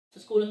The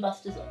school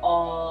ambassadors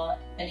are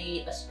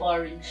any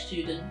aspiring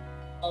student.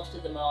 Most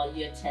of them are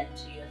year 10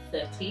 to year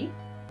 13.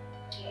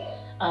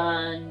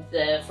 And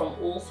they're from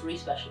all three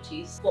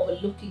specialties. What we're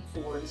looking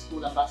for in a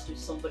school ambassador is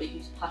somebody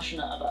who's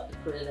passionate about the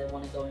career they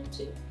want to go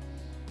into.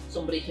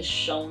 Somebody has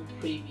shown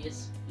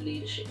previous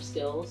leadership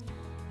skills.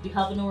 If you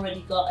haven't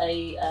already got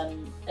a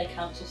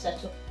council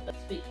set up,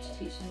 speak to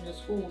teachers in your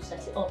school,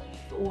 set it up.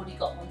 If you've already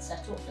got one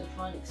set up, then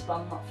try and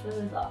expand that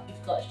further.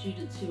 You've got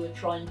students who are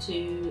trying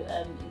to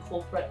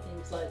incorporate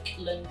things like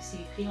learning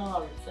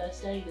CPR and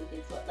first aid and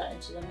things like that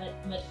into their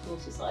medical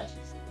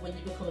societies. When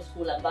you become a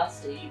school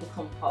ambassador, you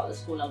become part of the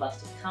School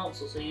Ambassadors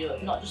Council, so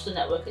you're not just a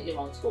network at your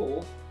own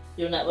school,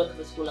 you're a network of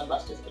the school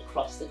ambassadors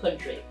across the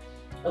country.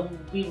 And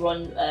we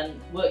run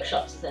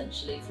workshops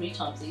essentially 3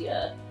 times a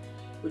year,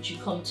 which you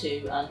come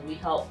to, and we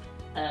help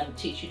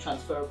teach you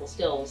transferable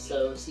skills,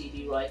 so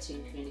CV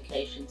writing,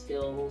 communication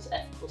skills,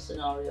 ethical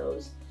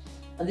scenarios.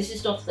 And this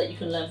is stuff that you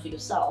can learn for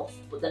yourself,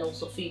 but then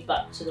also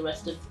feedback to the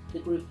rest of the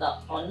group that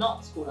are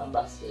not school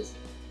ambassadors.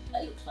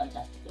 It looks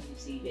fantastic on your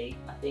CV.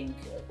 I think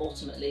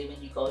ultimately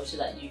when you go to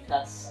that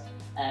UCAS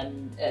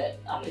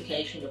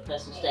application, your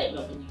personal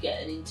statement, when you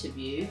get an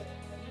interview,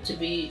 to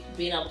being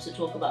able to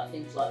talk about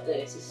things like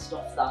this is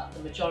stuff that the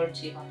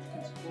majority of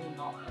applicants will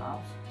not have.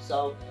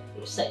 So it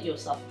will set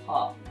yourself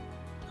apart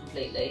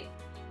completely.